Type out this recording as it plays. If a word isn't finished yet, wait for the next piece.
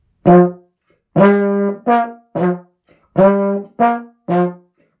Hi,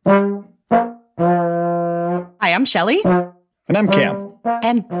 I'm Shelley. And I'm Cam.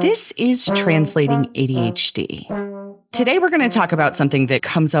 And this is Translating ADHD. Today, we're going to talk about something that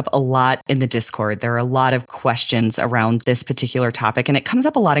comes up a lot in the Discord. There are a lot of questions around this particular topic, and it comes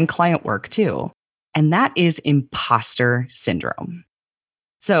up a lot in client work too. And that is imposter syndrome.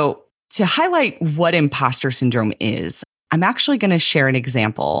 So, to highlight what imposter syndrome is, I'm actually going to share an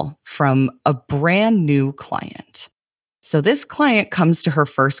example from a brand new client. So this client comes to her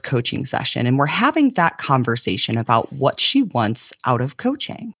first coaching session, and we're having that conversation about what she wants out of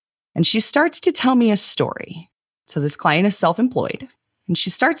coaching. And she starts to tell me a story. So this client is self-employed, and she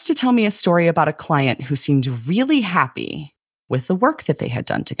starts to tell me a story about a client who seemed really happy with the work that they had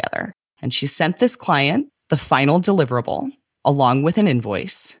done together. And she sent this client the final deliverable along with an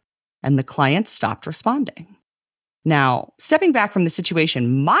invoice, and the client stopped responding. Now, stepping back from the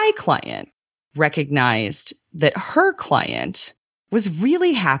situation, my client recognized that her client was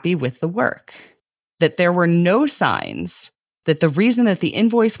really happy with the work, that there were no signs that the reason that the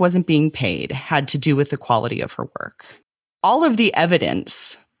invoice wasn't being paid had to do with the quality of her work. All of the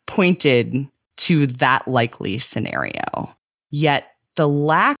evidence pointed to that likely scenario. Yet the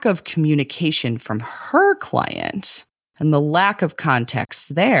lack of communication from her client and the lack of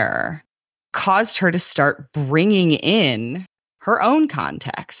context there caused her to start bringing in her own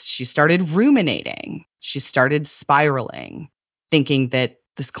context. She started ruminating. She started spiraling, thinking that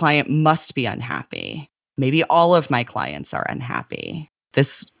this client must be unhappy. Maybe all of my clients are unhappy.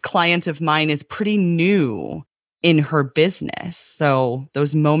 This client of mine is pretty new in her business. So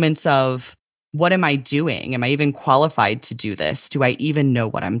those moments of, what am I doing? Am I even qualified to do this? Do I even know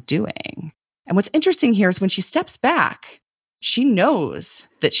what I'm doing? And what's interesting here is when she steps back, she knows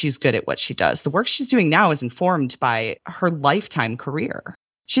that she's good at what she does. The work she's doing now is informed by her lifetime career.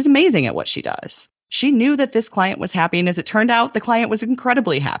 She's amazing at what she does. She knew that this client was happy. And as it turned out, the client was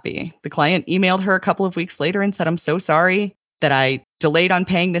incredibly happy. The client emailed her a couple of weeks later and said, I'm so sorry that I delayed on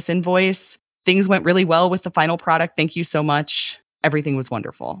paying this invoice. Things went really well with the final product. Thank you so much. Everything was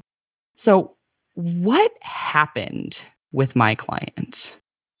wonderful. So what happened with my client?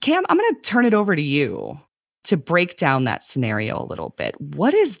 Cam, I'm going to turn it over to you to break down that scenario a little bit.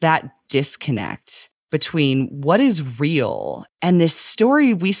 What is that disconnect between what is real and this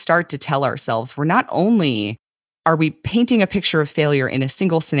story we start to tell ourselves, where not only are we painting a picture of failure in a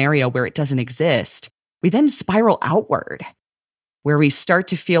single scenario where it doesn't exist, we then spiral outward, where we start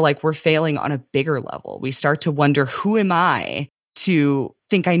to feel like we're failing on a bigger level. We start to wonder, who am I to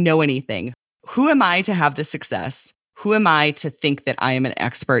think I know anything? Who am I to have the success? Who am I to think that I am an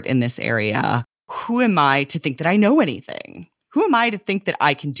expert in this area? Who am I to think that I know anything? Who am I to think that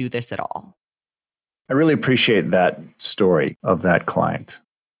I can do this at all? I really appreciate that story of that client.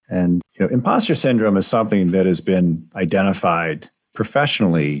 And imposter syndrome is something that has been identified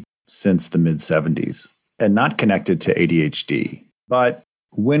professionally since the mid-70s and not connected to ADHD. But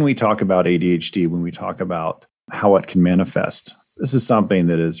when we talk about ADHD, when we talk about how it can manifest, this is something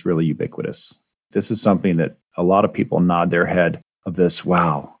that is really ubiquitous. This is something that a lot of people nod their head of this,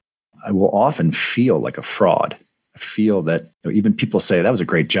 wow, I will often feel like a fraud. I feel that even people say, that was a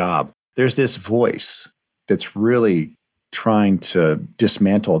great job. There's this voice that's really trying to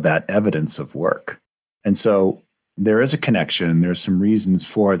dismantle that evidence of work. And so there is a connection. There's some reasons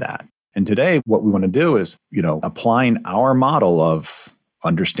for that. And today, what we want to do is, applying our model of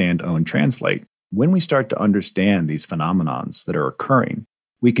understand, own, translate. When we start to understand these phenomenons that are occurring,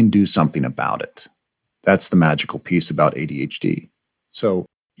 we can do something about it. That's the magical piece about ADHD. So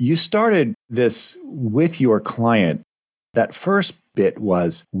you started this with your client. That first bit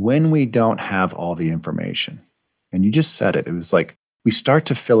was when we don't have all the information. And you just said it. It was like we start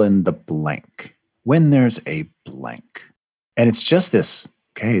to fill in the blank when there's a blank. And it's just this,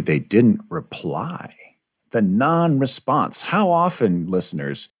 okay, they didn't reply. The non-response. How often,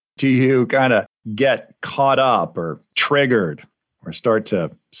 listeners, do you kind of get caught up or triggered or start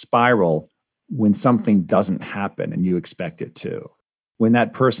to spiral when something doesn't happen and you expect it to? When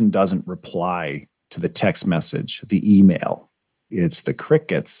that person doesn't reply to the text message, the email, it's the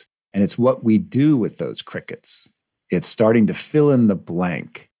crickets, and it's what we do with those crickets. It's starting to fill in the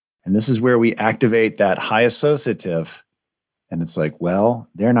blank. And this is where we activate that high associative. And it's like, well,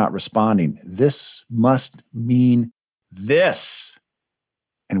 they're not responding. This must mean this.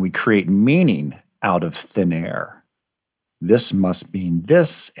 And we create meaning out of thin air. This must mean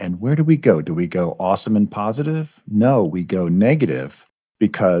this. And where do we go? Do we go awesome and positive? No, we go negative,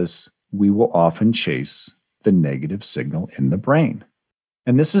 because we will often chase the negative signal in the brain.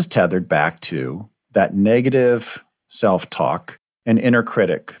 And this is tethered back to that negative self-talk an inner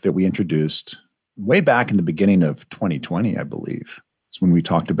critic that we introduced way back in the beginning of 2020, I believe. It's when we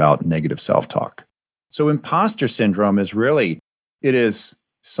talked about negative self-talk. So imposter syndrome is really, it is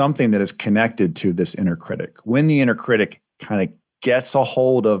something that is connected to this inner critic. When the inner critic kind of gets a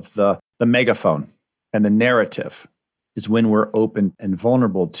hold of the megaphone and the narrative is when we're open and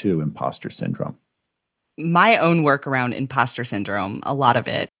vulnerable to imposter syndrome. My own work around imposter syndrome, a lot of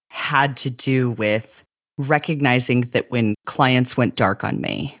it had to do with recognizing that when clients went dark on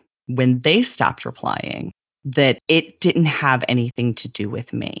me, when they stopped replying, that it didn't have anything to do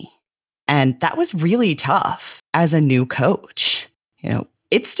with me. And that was really tough as a new coach.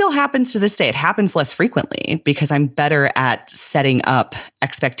 It still happens to this day. It happens less frequently because I'm better at setting up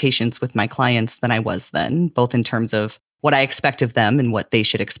expectations with my clients than I was then, both in terms of what I expect of them and what they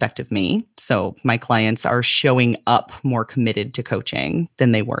should expect of me. So my clients are showing up more committed to coaching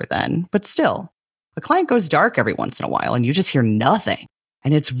than they were then. But still, a client goes dark every once in a while and you just hear nothing.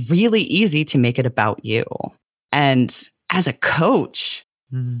 And it's really easy to make it about you. And as a coach,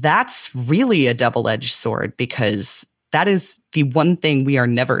 that's really a double-edged sword because that is the one thing we are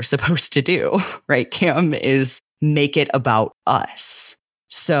never supposed to do, right, Cam, is make it about us.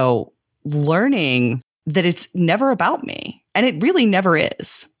 So learning that it's never about me, and it really never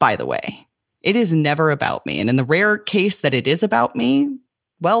is, by the way. It is never about me. And in the rare case that it is about me,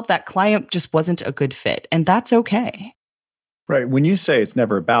 well, that client just wasn't a good fit, and that's okay. Right. When you say it's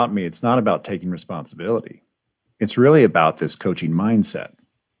never about me, it's not about taking responsibility. It's really about this coaching mindset.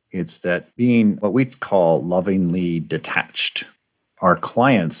 It's that being what we call lovingly detached. Our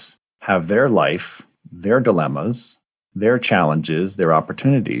clients have their life, their dilemmas, their challenges, their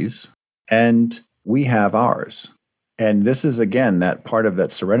opportunities, and we have ours. And this is, again, that part of that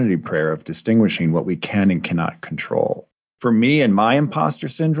serenity prayer of distinguishing what we can and cannot control. For me and my imposter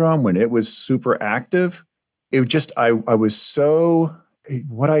syndrome, when it was super active, it just, I was so,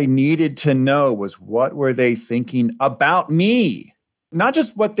 what I needed to know was what were they thinking about me? Not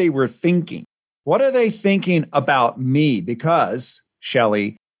just what they were thinking. What are they thinking about me? Because,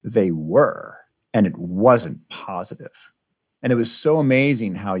 Shelley, they were, and it wasn't positive. And it was so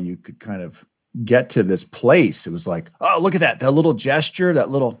amazing how you could kind of get to this place. It was like, oh, look at that little gesture, that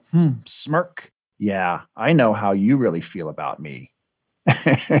little smirk. Yeah, I know how you really feel about me.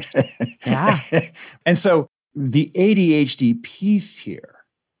 Yeah. And so the ADHD piece here,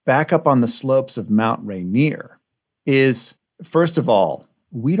 back up on the slopes of Mount Rainier, is, first of all,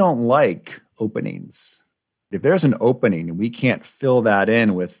 we don't like openings. If there's an opening and we can't fill that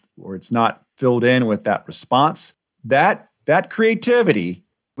in with, or it's not filled in with that response, that creativity,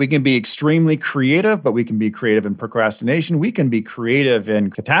 we can be extremely creative, but we can be creative in procrastination. We can be creative in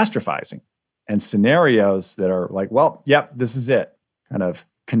catastrophizing and scenarios that are like, well, yep, this is it. Kind of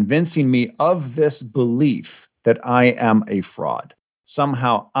convincing me of this belief that I am a fraud.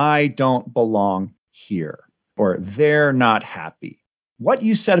 Somehow I don't belong here, or they're not happy. What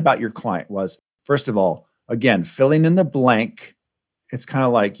you said about your client was, first of all, again, filling in the blank. It's kind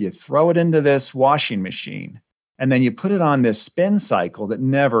of like you throw it into this washing machine and then you put it on this spin cycle that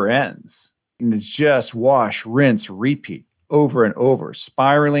never ends. And it's just wash, rinse, repeat over and over,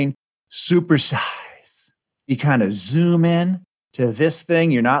 spiraling, supersize. You kind of zoom in to this thing.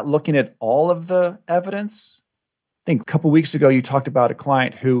 You're not looking at all of the evidence. I think a couple of weeks ago, you talked about a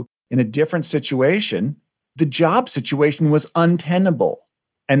client who, in a different situation, the job situation was untenable.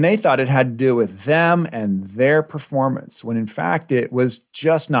 And they thought it had to do with them and their performance, when in fact, it was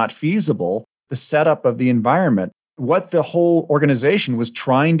just not feasible, the setup of the environment, what the whole organization was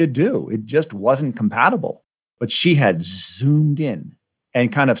trying to do. It just wasn't compatible. But she had zoomed in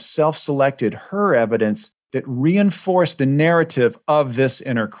and kind of self-selected her evidence that reinforced the narrative of this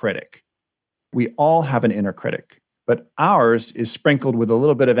inner critic. We all have an inner critic, but ours is sprinkled with a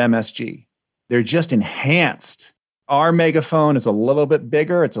little bit of MSG. They're just enhanced. Our megaphone is a little bit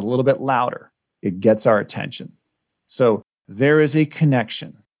bigger. It's a little bit louder. It gets our attention. So there is a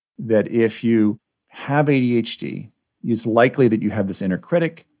connection that if you have ADHD, it's likely that you have this inner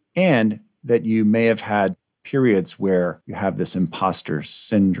critic and that you may have had periods where you have this imposter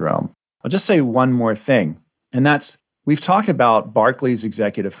syndrome. I'll just say one more thing, and that's, we've talked about Barkley's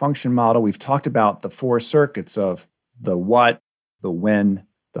executive function model. We've talked about the 4 circuits of the what, the when,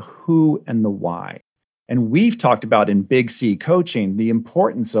 the who, and the why. And we've talked about in Big C coaching the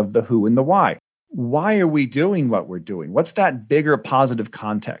importance of the who and the why. Why are we doing what we're doing? What's that bigger positive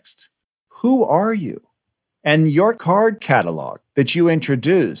context? Who are you? And your card catalog that you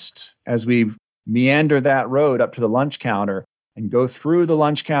introduced as we meander that road up to the lunch counter and go through the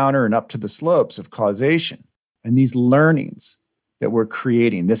lunch counter and up to the slopes of causation, and these learnings that we're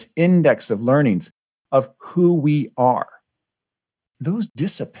creating, this index of learnings of who we are. those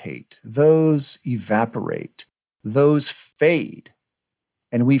dissipate, those evaporate, those fade.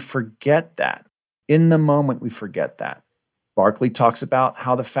 And we forget that. In the moment, we forget that. Barkley talks about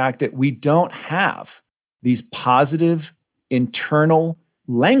how the fact that we don't have these positive internal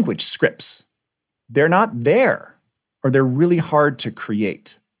language scripts, they're not there, or they're really hard to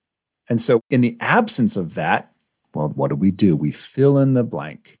create. And so in the absence of that, well, what do? We fill in the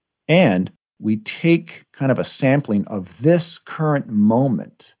blank, and we take kind of a sampling of this current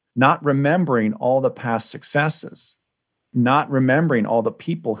moment, not remembering all the past successes, not remembering all the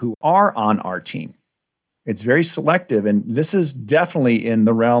people who are on our team. It's very selective, and this is definitely in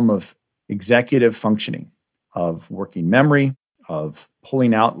the realm of executive functioning, of working memory, of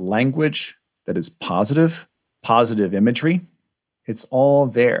pulling out language that is positive imagery. It's all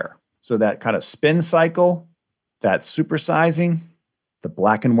there. So that kind of spin cycle, that supersizing, the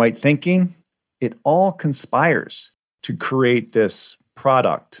black and white thinking, it all conspires to create this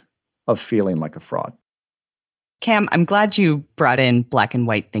product of feeling like a fraud. Cam, I'm glad you brought in black and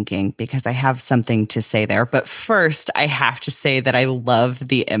white thinking because I have something to say there. But first, I have to say that I love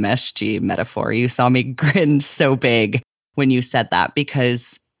the MSG metaphor. You saw me grin so big when you said that,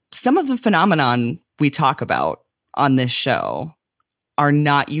 because some of the phenomenon we talk about on this show are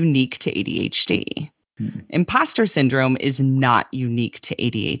not unique to ADHD. Imposter syndrome is not unique to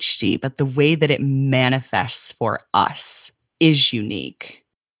ADHD, but the way that it manifests for us is unique,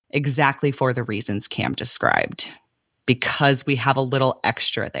 exactly for the reasons Cam described, because we have a little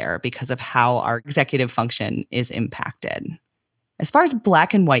extra there because of how our executive function is impacted. As far as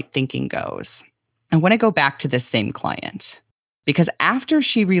black and white thinking goes, I want to go back to this same client, because after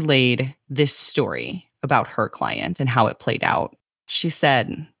she relayed this story about her client and how it played out, she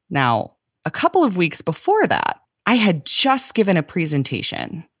said, now, a couple of weeks before that, I had just given a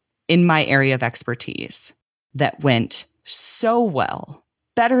presentation in my area of expertise that went so well,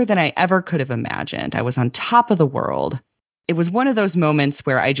 better than I ever could have imagined. I was on top of the world. It was one of those moments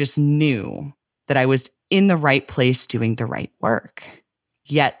where I just knew that I was in the right place doing the right work.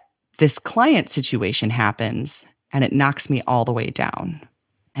 Yet this client situation happens and it knocks me all the way down.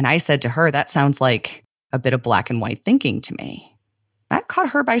 And I said to her, that sounds like a bit of black and white thinking to me. That caught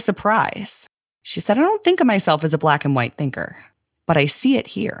her by surprise. She said, I don't think of myself as a black and white thinker, but I see it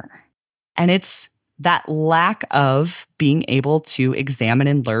here. And it's that lack of being able to examine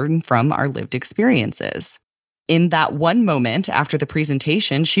and learn from our lived experiences. In that one moment after the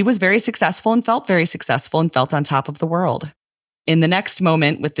presentation, she was very successful and felt on top of the world. In the next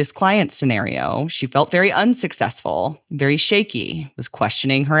moment with this client scenario, she felt very unsuccessful, very shaky, was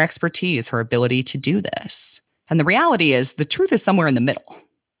questioning her expertise, her ability to do this. And the reality is, the truth is somewhere in the middle.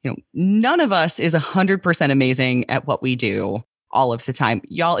 None of us is 100% amazing at what we do all of the time.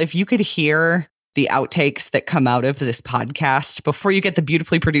 Y'all, if you could hear the outtakes that come out of this podcast before you get the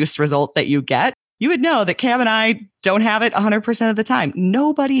beautifully produced result that you get, you would know that Cam and I don't have it 100% of the time.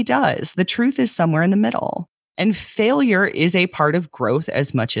 Nobody does. The truth is somewhere in the middle. And failure is a part of growth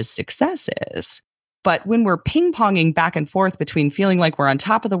as much as success is. But when we're ping-ponging back and forth between feeling like we're on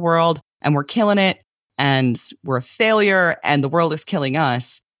top of the world and we're killing it, and we're a failure and the world is killing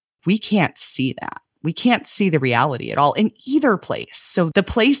us, we can't see that. We can't see the reality at all in either place. So the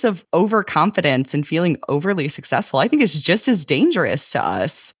place of overconfidence and feeling overly successful, I think, is just as dangerous to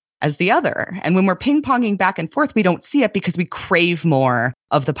us as the other. And when we're ping-ponging back and forth, we don't see it because we crave more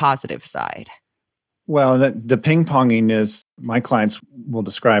of the positive side. Well, the ping-ponging is, my clients will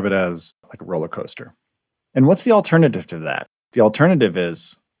describe it as like a roller coaster. And what's the alternative to that? The alternative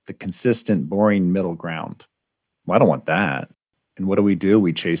is the consistent, boring middle ground. Well, I don't want that. And what do?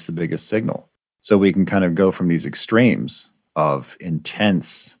 We chase the biggest signal. So we can kind of go from these extremes of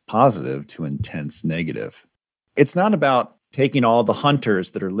intense positive to intense negative. It's not about taking all the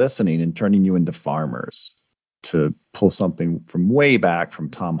hunters that are listening and turning you into farmers, to pull something from way back from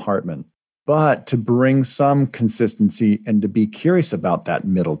Tom Hartman, but to bring some consistency and to be curious about that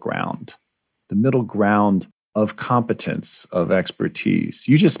middle ground, the middle ground of competence, of expertise.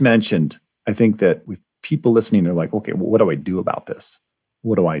 You just mentioned, I think that with people listening, they're like, okay, well, what do I do about this?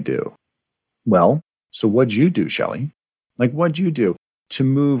 What do I do? Well, so what'd you do, Shelley? Like, what'd you do to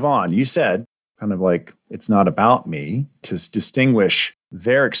move on? You said kind of like, it's not about me, to distinguish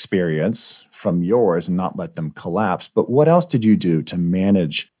their experience from yours and not let them collapse. But what else did you do to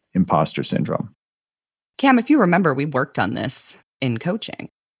manage imposter syndrome? Cam, if you remember, we worked on this in coaching.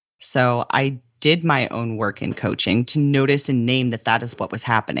 So I did my own work in coaching to notice and name that is what was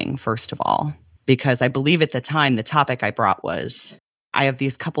happening, first of all, because I believe at the time, the topic I brought was, I have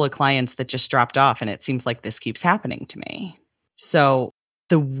these couple of clients that just dropped off and it seems like this keeps happening to me. So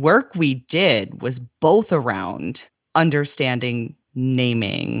the work we did was both around understanding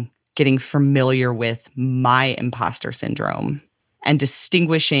naming, getting familiar with my imposter syndrome and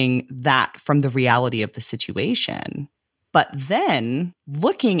distinguishing that from the reality of the situation. But then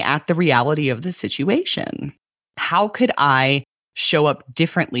looking at the reality of the situation, how could I show up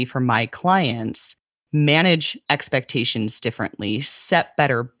differently for my clients, manage expectations differently, set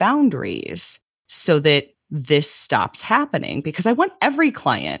better boundaries so that this stops happening? Because I want every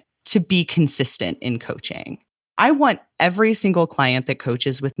client to be consistent in coaching. I want every single client that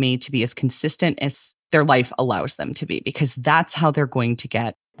coaches with me to be as consistent as their life allows them to be, because that's how they're going to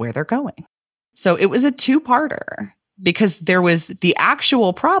get where they're going. So it was a two-parter, because there was the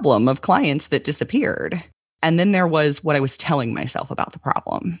actual problem of clients that disappeared. And then there was what I was telling myself about the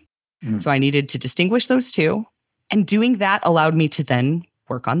problem. So I needed to distinguish those two. And doing that allowed me to then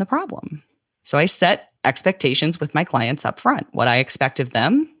work on the problem. So I set expectations with my clients up front, what I expect of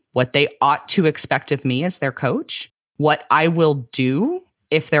them, what they ought to expect of me as their coach, what I will do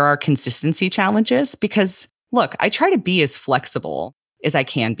if there are consistency challenges. Because look, I try to be as flexible as I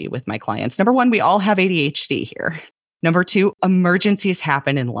can be with my clients. Number one, we all have ADHD here. Number two, emergencies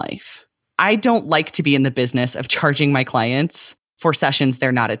happen in life. I don't like to be in the business of charging my clients for sessions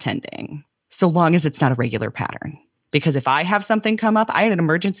they're not attending, so long as it's not a regular pattern. Because if I have something come up, I had an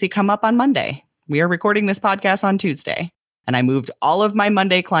emergency come up on Monday. We are recording this podcast on Tuesday. And I moved all of my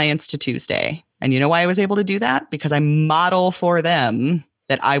Monday clients to Tuesday. And you know why I was able to do that? Because I model for them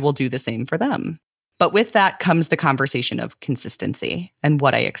that I will do the same for them. But with that comes the conversation of consistency and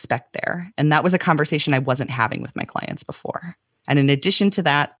what I expect there. And that was a conversation I wasn't having with my clients before. And in addition to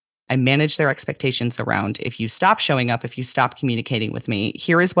that, I manage their expectations around, if you stop showing up, if you stop communicating with me,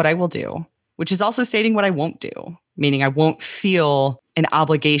 here is what I will do, which is also stating what I won't do, meaning I won't feel an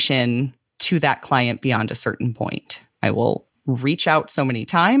obligation to that client beyond a certain point. I will reach out so many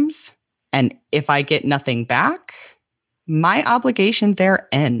times, and if I get nothing back, my obligation there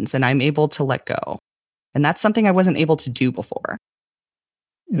ends and I'm able to let go. And that's something I wasn't able to do before.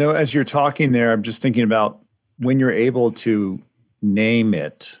 You know, as you're talking there, I'm just thinking about when you're able to name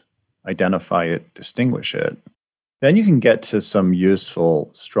it, identify it, distinguish it, then you can get to some useful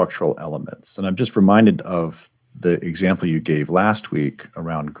structural elements. And I'm just reminded of the example you gave last week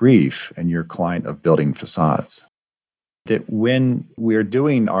around grief and your client of building facades. That when we're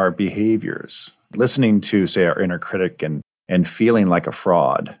doing our behaviors, listening to, say, our inner critic and feeling like a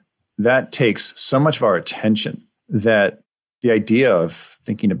fraud, that takes so much of our attention that the idea of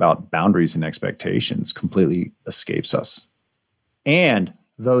thinking about boundaries and expectations completely escapes us. And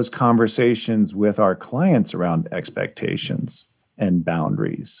those conversations with our clients around expectations and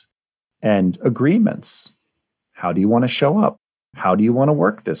boundaries and agreements. How do you want to show up? How do you want to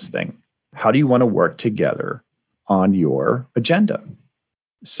work this thing? How do you want to work together on your agenda?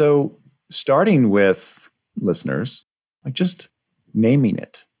 So starting with listeners, like just naming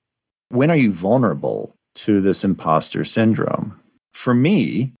it. When are you vulnerable to this imposter syndrome? For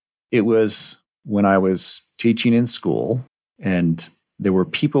me, it was when I was teaching in school and there were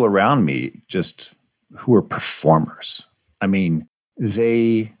people around me just who were performers. I mean,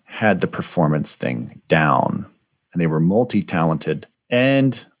 they had the performance thing down and they were multi-talented.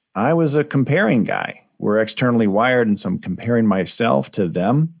 And I was a comparing guy. We're externally wired, and so I'm comparing myself to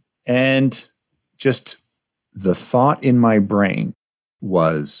them. And just the thought in my brain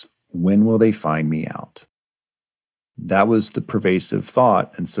was, when will they find me out? That was the pervasive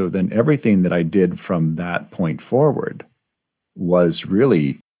thought. And so then everything that I did from that point forward was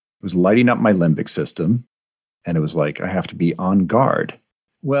lighting up my limbic system. And it was like, I have to be on guard.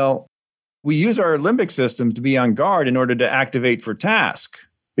 Well, we use our limbic system to be on guard in order to activate for task,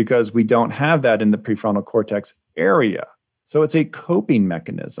 because we don't have that in the prefrontal cortex area. So it's a coping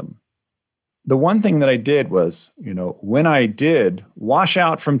mechanism. The one thing that I did was, when I did wash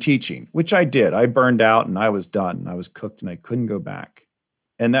out from teaching, which I did, I burned out and I was done. I was cooked and I couldn't go back.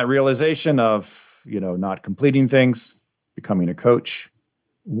 And that realization of, not completing things, becoming a coach.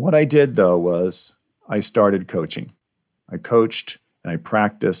 What I did though was I started coaching. I coached and I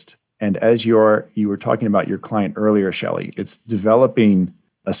practiced. And as you were talking about your client earlier, Shelley, it's developing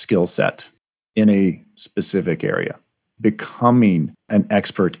a skill set in a specific area. Becoming an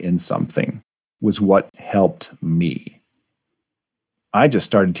expert in something was what helped me. I just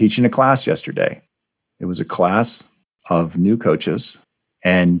started teaching a class yesterday. It was a class of new coaches,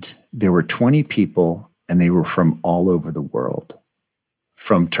 and there were 20 people, and they were from all over the world.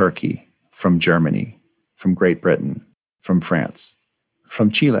 From Turkey, from Germany, from Great Britain, from France, from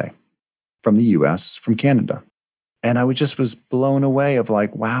Chile, from the US, from Canada. And I was blown away of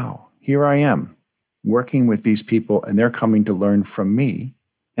like, wow, here I am working with these people, and they're coming to learn from me.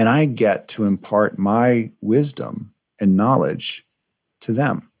 And I get to impart my wisdom and knowledge to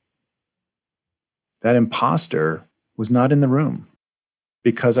them. That imposter was not in the room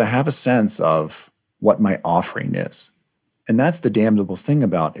because I have a sense of what my offering is. And that's the damnable thing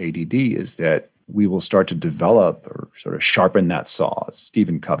about ADD is that we will start to develop or sort of sharpen that saw, as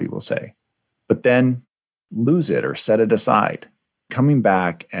Stephen Covey will say, but then lose it or set it aside. Coming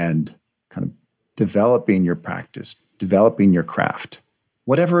back and kind of developing your practice, developing your craft,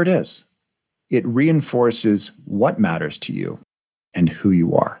 whatever it is, it reinforces what matters to you and who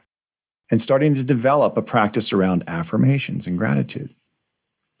you are. And starting to develop a practice around affirmations and gratitude.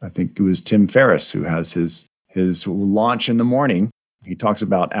 I think it was Tim Ferriss who has his launch in the morning. He talks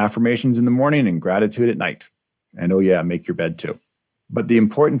about affirmations in the morning and gratitude at night. And oh yeah, make your bed too. But the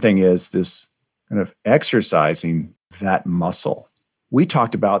important thing is this kind of exercising that muscle. We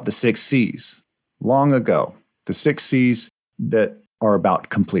talked about the 6 C's long ago. The 6 C's that are about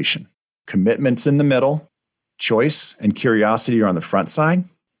completion. Commitment's in the middle. Choice and curiosity are on the front side.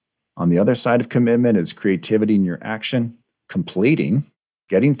 On the other side of commitment is creativity in your action, completing,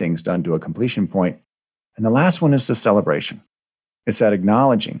 getting things done to a completion point. And the last one is the celebration. It's that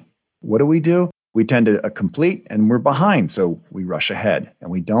acknowledging. What do? We tend to complete and we're behind, so we rush ahead and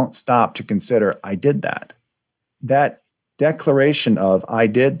we don't stop to consider, I did that. That declaration of I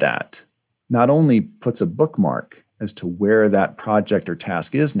did that not only puts a bookmark as to where that project or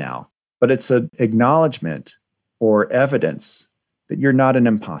task is now, but it's an acknowledgement or evidence that you're not an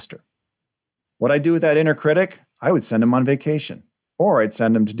imposter. What I do with that inner critic, I would send him on vacation or I'd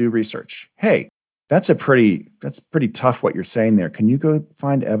send him to do research. Hey, that's pretty tough what you're saying there. Can you go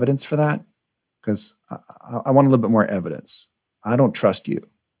find evidence for that? Because I want a little bit more evidence. I don't trust you.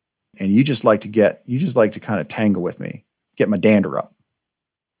 And you just like to kind of tangle with me, get my dander up.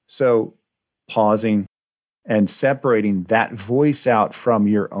 So pausing and separating that voice out from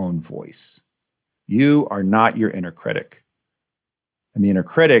your own voice. You are not your inner critic. And the inner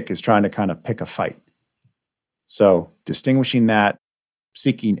critic is trying to kind of pick a fight. So distinguishing that,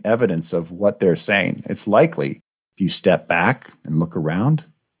 seeking evidence of what they're saying, it's likely if you step back and look around,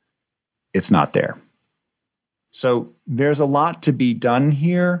 it's not there. So there's a lot to be done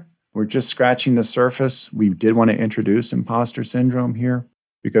here. We're just scratching the surface. We did want to introduce imposter syndrome here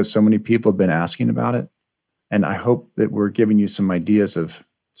because so many people have been asking about it. And I hope that we're giving you some ideas of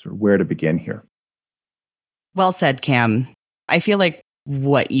sort of where to begin here. Well said, Cam. I feel like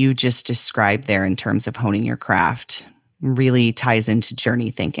what you just described there in terms of honing your craft really ties into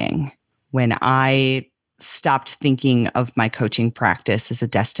journey thinking. When I stopped thinking of my coaching practice as a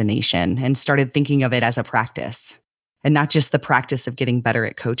destination and started thinking of it as a practice, and not just the practice of getting better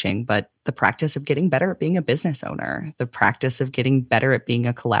at coaching, but the practice of getting better at being a business owner, the practice of getting better at being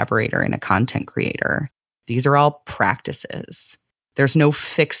a collaborator and a content creator. These are all practices. There's no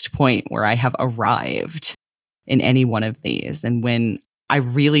fixed point where I have arrived in any one of these. And when I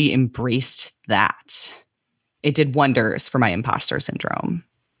really embraced that, it did wonders for my imposter syndrome,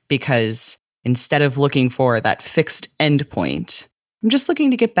 because instead of looking for that fixed endpoint, I'm just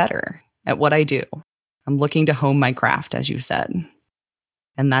looking to get better at what I do. I'm looking to hone my craft, as you said.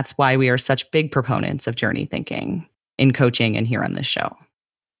 And that's why we are such big proponents of journey thinking in coaching and here on this show.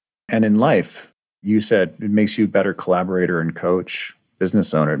 And in life, you said it makes you a better collaborator and coach,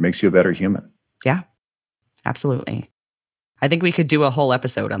 business owner. It makes you a better human. Yeah, absolutely. I think we could do a whole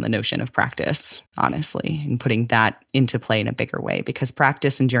episode on the notion of practice, honestly, and putting that into play in a bigger way, because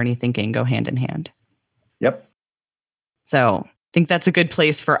practice and journey thinking go hand in hand. Yep. So I think that's a good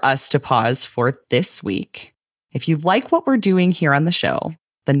place for us to pause for this week. If you like what we're doing here on the show,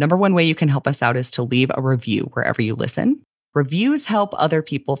 the number one way you can help us out is to leave a review wherever you listen. Reviews help other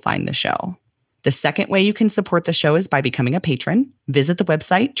people find the show. The second way you can support the show is by becoming a patron. Visit the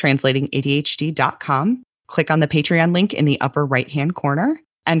website, translatingadhd.com. Click on the Patreon link in the upper right-hand corner.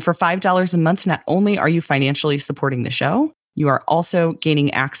 And for $5 a month, not only are you financially supporting the show, you are also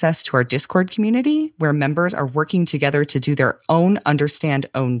gaining access to our Discord community, where members are working together to do their own understand,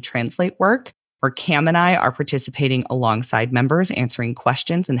 own translate work, where Cam and I are participating alongside members, answering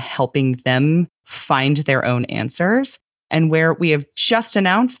questions and helping them find their own answers. And where we have just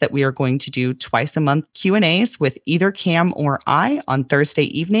announced that we are going to do twice a month Q&As with either Cam or I on Thursday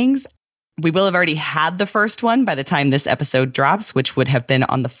evenings. We will have already had the first one by the time this episode drops, which would have been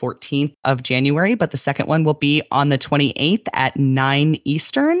on the 14th of January, but the second one will be on the 28th at 9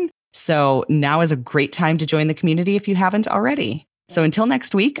 Eastern. So now is a great time to join the community if you haven't already. So until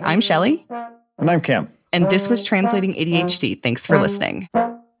next week, I'm Shelley. And I'm Cam. And this was Translating ADHD. Thanks for listening.